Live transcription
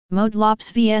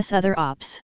Modelops vs Other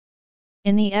Ops.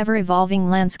 In the ever-evolving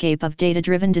landscape of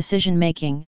data-driven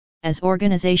decision-making, as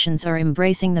organizations are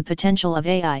embracing the potential of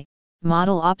AI,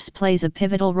 Model Ops plays a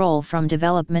pivotal role from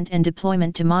development and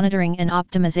deployment to monitoring and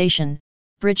optimization,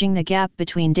 bridging the gap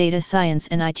between data science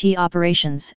and IT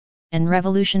operations, and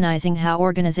revolutionizing how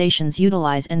organizations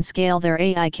utilize and scale their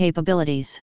AI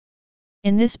capabilities.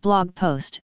 In this blog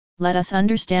post, let us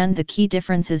understand the key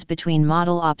differences between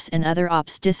Model Ops and other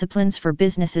ops disciplines for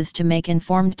businesses to make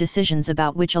informed decisions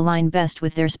about which align best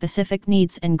with their specific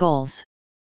needs and goals.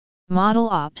 Model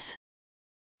Ops.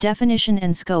 Definition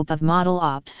and scope of Model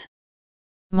Ops.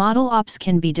 Model Ops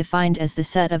can be defined as the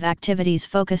set of activities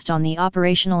focused on the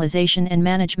operationalization and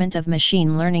management of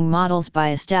machine learning models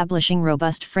by establishing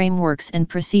robust frameworks and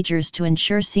procedures to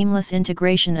ensure seamless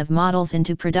integration of models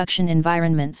into production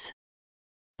environments.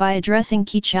 By addressing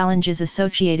key challenges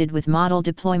associated with model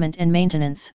deployment and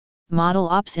maintenance, Model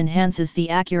Ops enhances the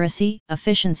accuracy,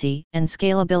 efficiency, and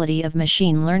scalability of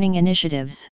machine learning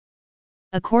initiatives.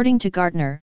 According to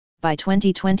Gartner, by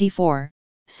 2024,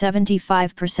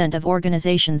 75% of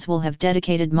organizations will have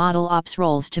dedicated Model Ops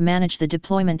roles to manage the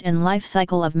deployment and life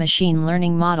cycle of machine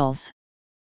learning models.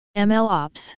 ML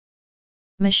Ops.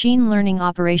 Machine learning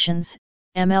operations,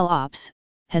 ML Ops,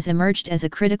 has emerged as a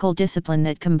critical discipline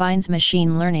that combines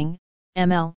machine learning,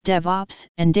 ML, DevOps,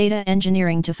 and data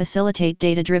engineering to facilitate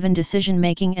data-driven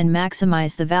decision-making and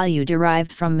maximize the value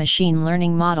derived from machine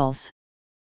learning models.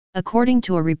 According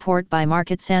to a report by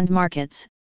Markets and Markets,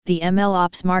 the ML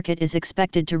Ops market is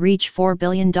expected to reach $4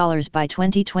 billion by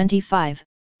 2025,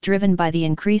 driven by the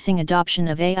increasing adoption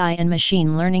of AI and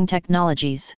machine learning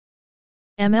technologies.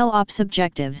 ML Ops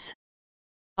objectives.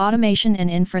 Automation and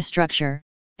infrastructure.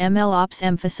 ML Ops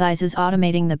emphasizes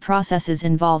automating the processes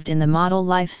involved in the model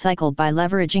life cycle by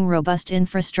leveraging robust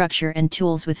infrastructure and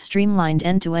tools with streamlined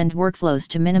end-to-end workflows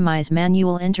to minimize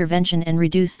manual intervention and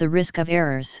reduce the risk of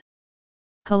errors.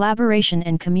 Collaboration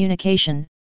and communication.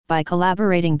 By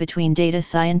collaborating between data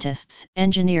scientists,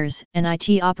 engineers, and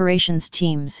IT operations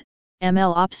teams,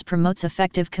 ML Ops promotes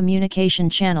effective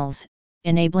communication channels,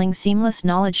 enabling seamless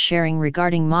knowledge sharing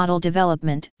regarding model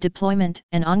development, deployment,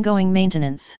 and ongoing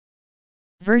maintenance.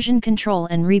 Version control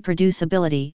and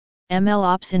reproducibility. ML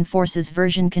Ops enforces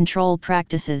version control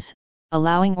practices,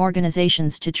 allowing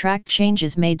organizations to track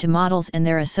changes made to models and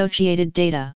their associated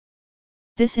data.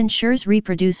 This ensures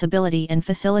reproducibility and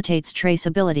facilitates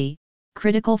traceability,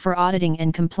 critical for auditing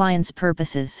and compliance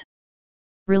purposes.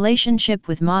 Relationship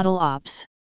with Model Ops.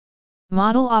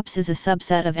 Model Ops is a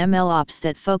subset of ML Ops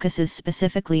that focuses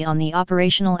specifically on the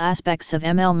operational aspects of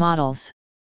ML models.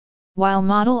 While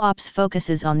Model Ops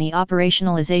focuses on the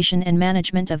operationalization and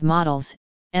management of models,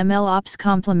 ML Ops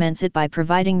complements it by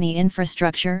providing the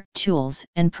infrastructure, tools,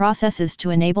 and processes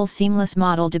to enable seamless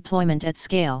model deployment at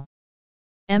scale.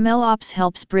 ML Ops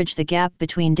helps bridge the gap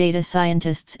between data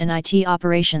scientists and IT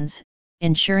operations,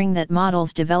 ensuring that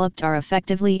models developed are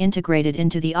effectively integrated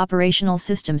into the operational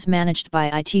systems managed by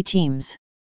IT teams.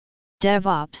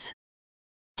 DevOps.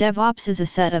 DevOps is a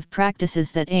set of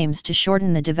practices that aims to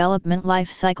shorten the development life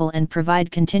cycle and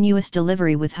provide continuous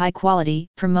delivery with high quality,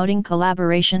 promoting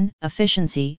collaboration,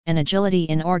 efficiency, and agility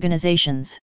in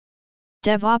organizations.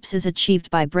 DevOps is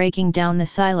achieved by breaking down the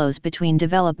silos between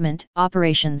development,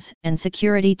 operations, and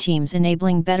security teams,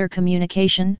 enabling better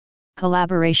communication,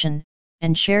 collaboration,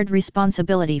 and shared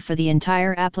responsibility for the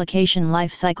entire application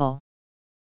lifecycle.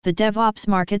 The DevOps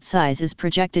market size is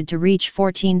projected to reach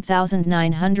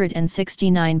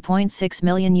 $14,969.6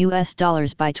 million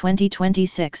by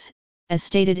 2026, as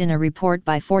stated in a report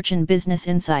by Fortune Business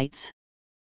Insights.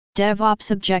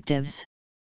 DevOps objectives.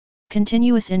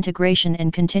 Continuous integration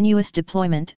and continuous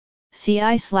deployment.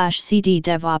 CI/CD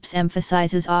DevOps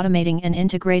emphasizes automating and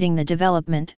integrating the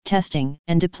development, testing,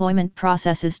 and deployment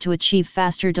processes to achieve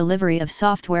faster delivery of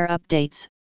software updates,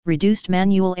 reduced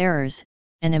manual errors,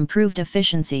 and improved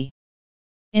efficiency.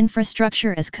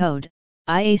 Infrastructure as code.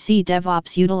 IAC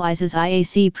DevOps utilizes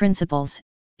IAC principles,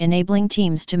 enabling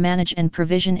teams to manage and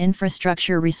provision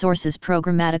infrastructure resources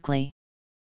programmatically.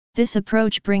 This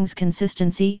approach brings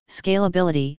consistency,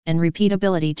 scalability, and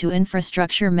repeatability to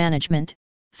infrastructure management,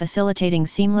 facilitating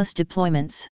seamless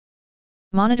deployments.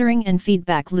 Monitoring and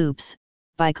feedback loops.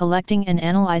 By collecting and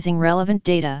analyzing relevant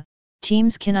data,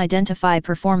 teams can identify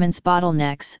performance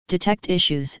bottlenecks, detect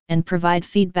issues, and provide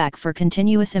feedback for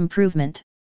continuous improvement.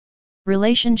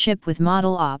 Relationship with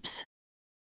Model Ops.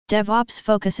 DevOps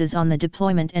focuses on the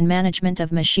deployment and management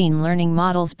of machine learning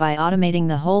models by automating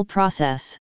the whole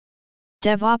process.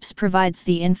 DevOps provides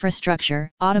the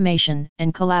infrastructure, automation,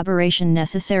 and collaboration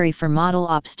necessary for Model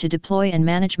Ops to deploy and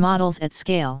manage models at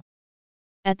scale.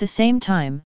 At the same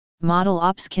time,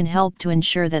 Modelops can help to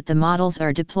ensure that the models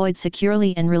are deployed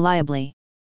securely and reliably.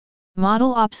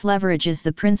 Modelops leverages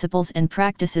the principles and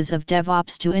practices of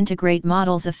DevOps to integrate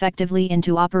models effectively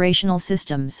into operational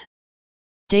systems.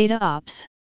 Data Ops.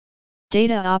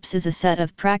 Data Ops is a set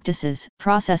of practices,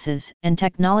 processes, and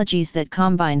technologies that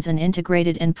combines an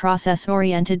integrated and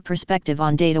process-oriented perspective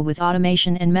on data with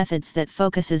automation and methods that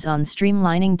focuses on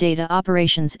streamlining data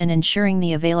operations and ensuring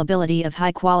the availability of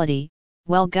high-quality,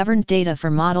 well-governed data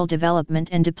for model development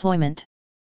and deployment.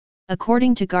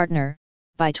 According to Gartner,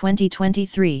 by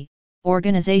 2023,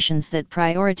 organizations that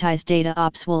prioritize data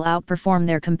ops will outperform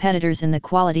their competitors in the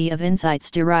quality of insights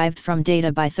derived from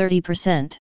data by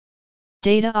 30%.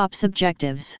 Data Ops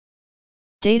Objectives.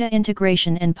 Data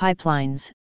Integration and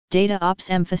Pipelines. Data Ops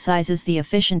emphasizes the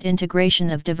efficient integration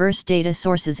of diverse data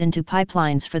sources into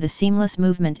pipelines for the seamless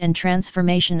movement and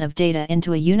transformation of data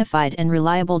into a unified and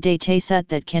reliable dataset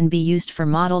that can be used for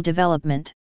model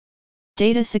development.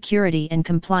 Data Security and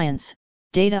Compliance.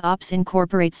 Data Ops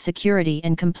incorporates security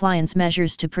and compliance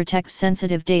measures to protect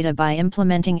sensitive data by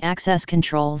implementing access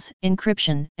controls,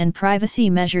 encryption, and privacy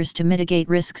measures to mitigate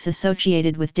risks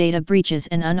associated with data breaches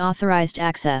and unauthorized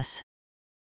access.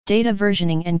 Data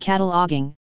Versioning and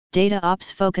Cataloging. Data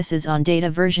Ops focuses on data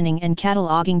versioning and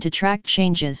cataloging to track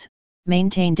changes,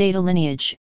 maintain data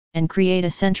lineage, and create a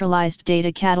centralized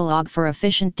data catalog for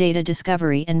efficient data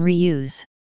discovery and reuse.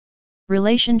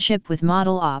 Relationship with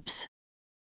Model Ops.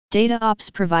 Data Ops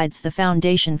provides the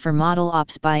foundation for Model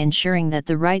Ops by ensuring that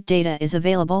the right data is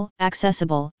available,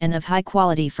 accessible, and of high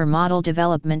quality for model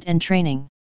development and training.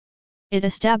 It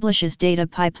establishes data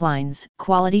pipelines,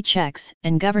 quality checks,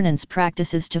 and governance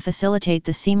practices to facilitate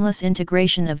the seamless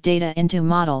integration of data into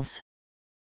models.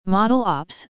 Model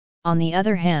Ops, on the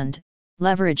other hand,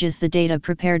 leverages the data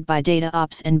prepared by Data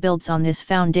Ops and builds on this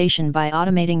foundation by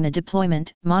automating the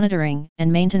deployment, monitoring, and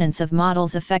maintenance of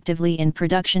models effectively in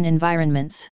production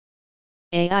environments.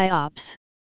 AI Ops.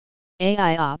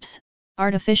 AI Ops,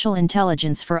 Artificial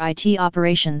Intelligence for IT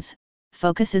Operations,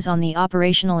 focuses on the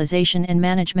operationalization and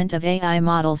management of AI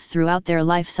models throughout their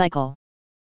life cycle.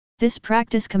 This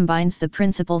practice combines the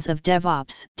principles of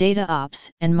DevOps, Data Ops,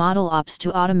 and Model Ops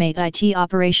to automate IT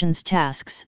operations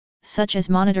tasks, such as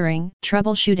monitoring,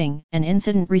 troubleshooting, and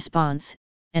incident response,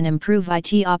 and improve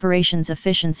IT operations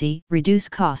efficiency, reduce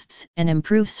costs, and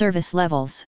improve service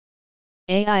levels.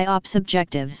 AI Ops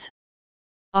Objectives.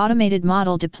 Automated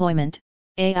Model Deployment.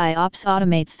 AI Ops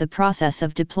automates the process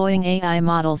of deploying AI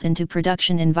models into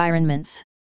production environments.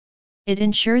 It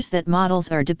ensures that models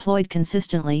are deployed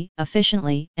consistently,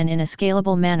 efficiently, and in a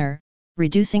scalable manner,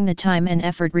 reducing the time and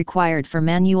effort required for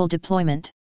manual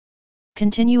deployment.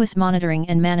 Continuous Monitoring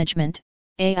and Management.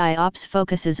 AI Ops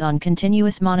focuses on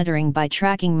continuous monitoring by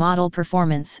tracking model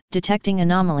performance, detecting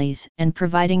anomalies, and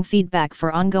providing feedback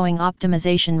for ongoing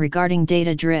optimization regarding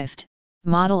data drift,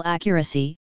 model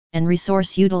accuracy, and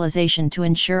resource utilization to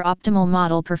ensure optimal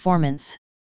model performance.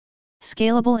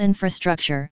 Scalable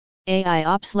Infrastructure. AI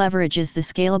Ops leverages the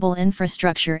scalable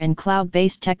infrastructure and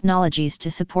cloud-based technologies to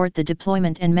support the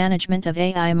deployment and management of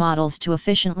AI models to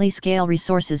efficiently scale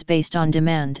resources based on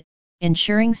demand,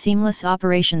 ensuring seamless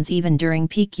operations even during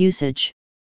peak usage.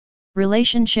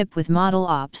 Relationship with Model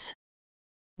Ops.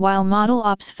 While Model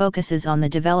Ops focuses on the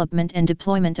development and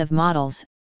deployment of models,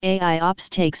 AI Ops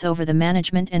takes over the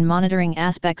management and monitoring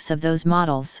aspects of those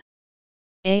models.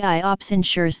 AI Ops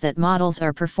ensures that models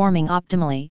are performing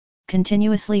optimally,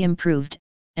 continuously improved,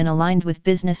 and aligned with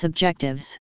business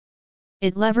objectives.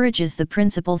 It leverages the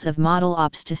principles of Model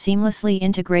Ops to seamlessly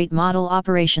integrate model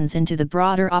operations into the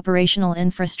broader operational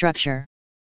infrastructure.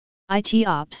 IT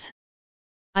Ops.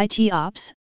 IT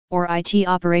Ops, or IT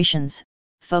operations,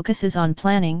 focuses on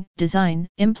planning, design,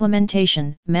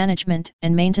 implementation, management,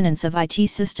 and maintenance of IT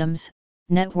systems,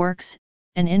 networks,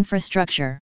 and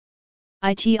infrastructure.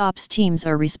 IT Ops teams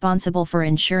are responsible for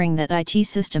ensuring that IT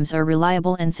systems are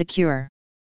reliable and secure.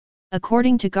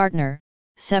 According to Gartner,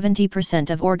 70%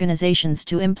 of organizations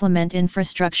to implement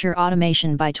infrastructure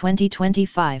automation by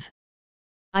 2025.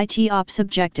 IT Ops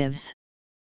Objectives.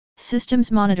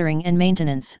 Systems Monitoring and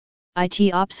Maintenance.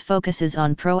 IT Ops focuses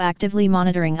on proactively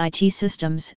monitoring IT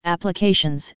systems,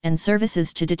 applications, and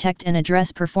services to detect and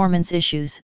address performance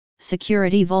issues,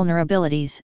 security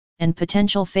vulnerabilities, and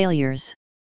potential failures.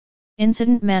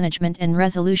 Incident Management and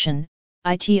Resolution.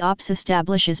 IT Ops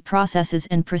establishes processes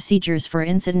and procedures for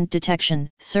incident detection,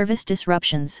 service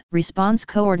disruptions, response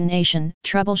coordination,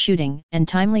 troubleshooting, and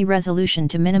timely resolution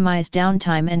to minimize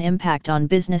downtime and impact on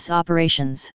business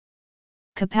operations.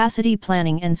 Capacity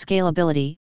Planning and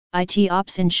Scalability. IT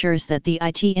Ops ensures that the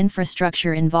IT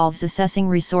infrastructure involves assessing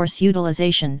resource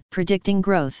utilization, predicting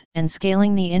growth, and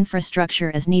scaling the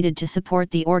infrastructure as needed to support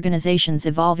the organization's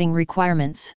evolving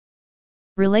requirements.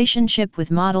 Relationship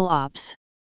with Model Ops.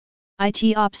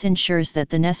 IT Ops ensures that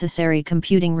the necessary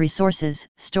computing resources,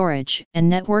 storage, and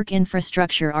network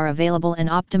infrastructure are available and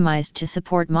optimized to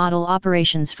support model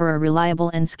operations for a reliable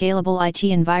and scalable IT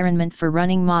environment for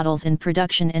running models in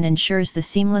production, and ensures the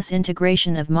seamless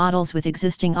integration of models with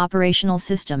existing operational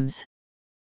systems.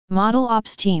 Model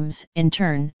Ops teams, in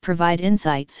turn, provide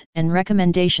insights and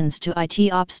recommendations to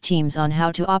IT Ops teams on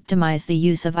how to optimize the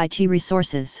use of IT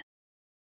resources.